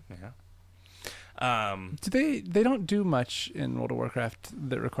 Okay, yeah. They don't do much in World of Warcraft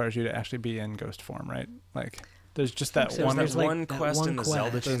that requires you to actually be in ghost form, right? Like there's just that so. one. There's like one that quest one in the quest.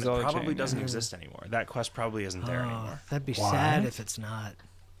 Zelda chain The that Zelda probably chain, doesn't yeah. exist anymore. That quest probably isn't there anymore. That'd be Why? sad if it's not.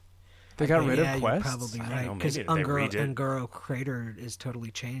 They got rid Yeah, of you're quests. probably I don't right know, because maybe they redid- Ungoro Crater is totally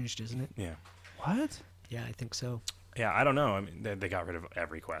changed, isn't it? Yeah. What? Yeah, I think so. Yeah, I don't know. I mean, they got rid of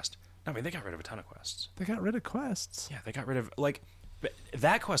every quest. I mean, they got rid of a ton of quests. They got rid of quests. Yeah, they got rid of but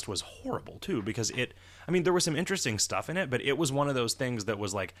that quest was horrible too because there was some interesting stuff in it, but it was one of those things that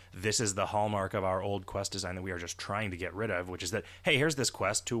was like, this is the hallmark of our old quest design that we are just trying to get rid of, which is that, hey, here's this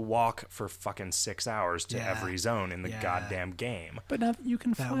quest to walk for fucking 6 hours to Yeah. every zone in the Yeah. goddamn game. But now that you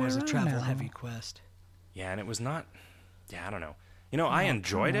can That fly was a around travel now. heavy quest. Yeah, and it was not. Yeah, I don't know. I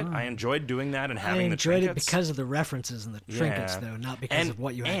enjoyed it. come I on. enjoyed doing that and I having the enjoyed it trinkets. because of the references and the trinkets, Yeah. though, not because of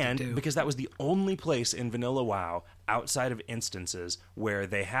what you had to do. because that was the only place in Vanilla WoW outside of instances where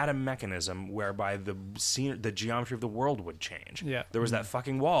they had a mechanism whereby the geometry of the world would change. Yeah. There was that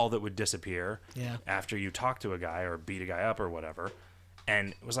fucking wall that would disappear Yeah. after you talked to a guy or beat a guy up or whatever,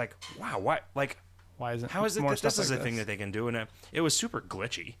 and it was like, wow, what? Like, Why isn't how is it more that stuff this is like a thing that they can do? And it was super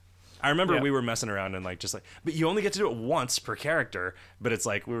glitchy. I remember Yeah. we were messing around and but you only get to do it once per character. But it's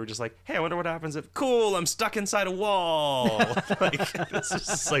like we were just like, hey, I wonder what happens if I'm stuck inside a wall. It's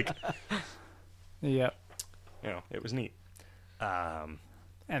just like, Yep. it was neat. And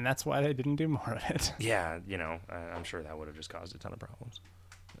that's why they didn't do more of it. Yeah, I'm sure that would have just caused a ton of problems.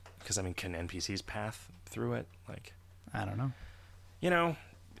 Because can NPCs path through it? Like, I don't know.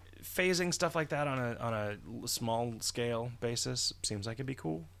 phasing stuff like that on a small scale basis seems like it'd be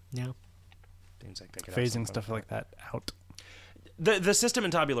cool. Yeah. Seems like they could have some Phasing fun stuff with like that out. The system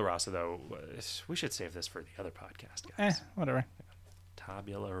in Tabula Rasa, though, we should save this for the other podcast, guys. Whatever.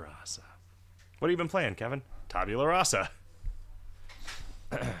 Tabula Rasa. What have you been playing, Kevin? Tabula Rasa.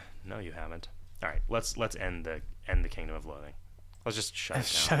 No, you haven't. All right, let's end the Kingdom of Loathing. Let's just shut it down.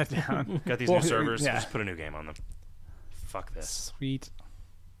 Shut it down. Got these Well, new servers. yeah. Just put a new game on them. Fuck this. Sweet.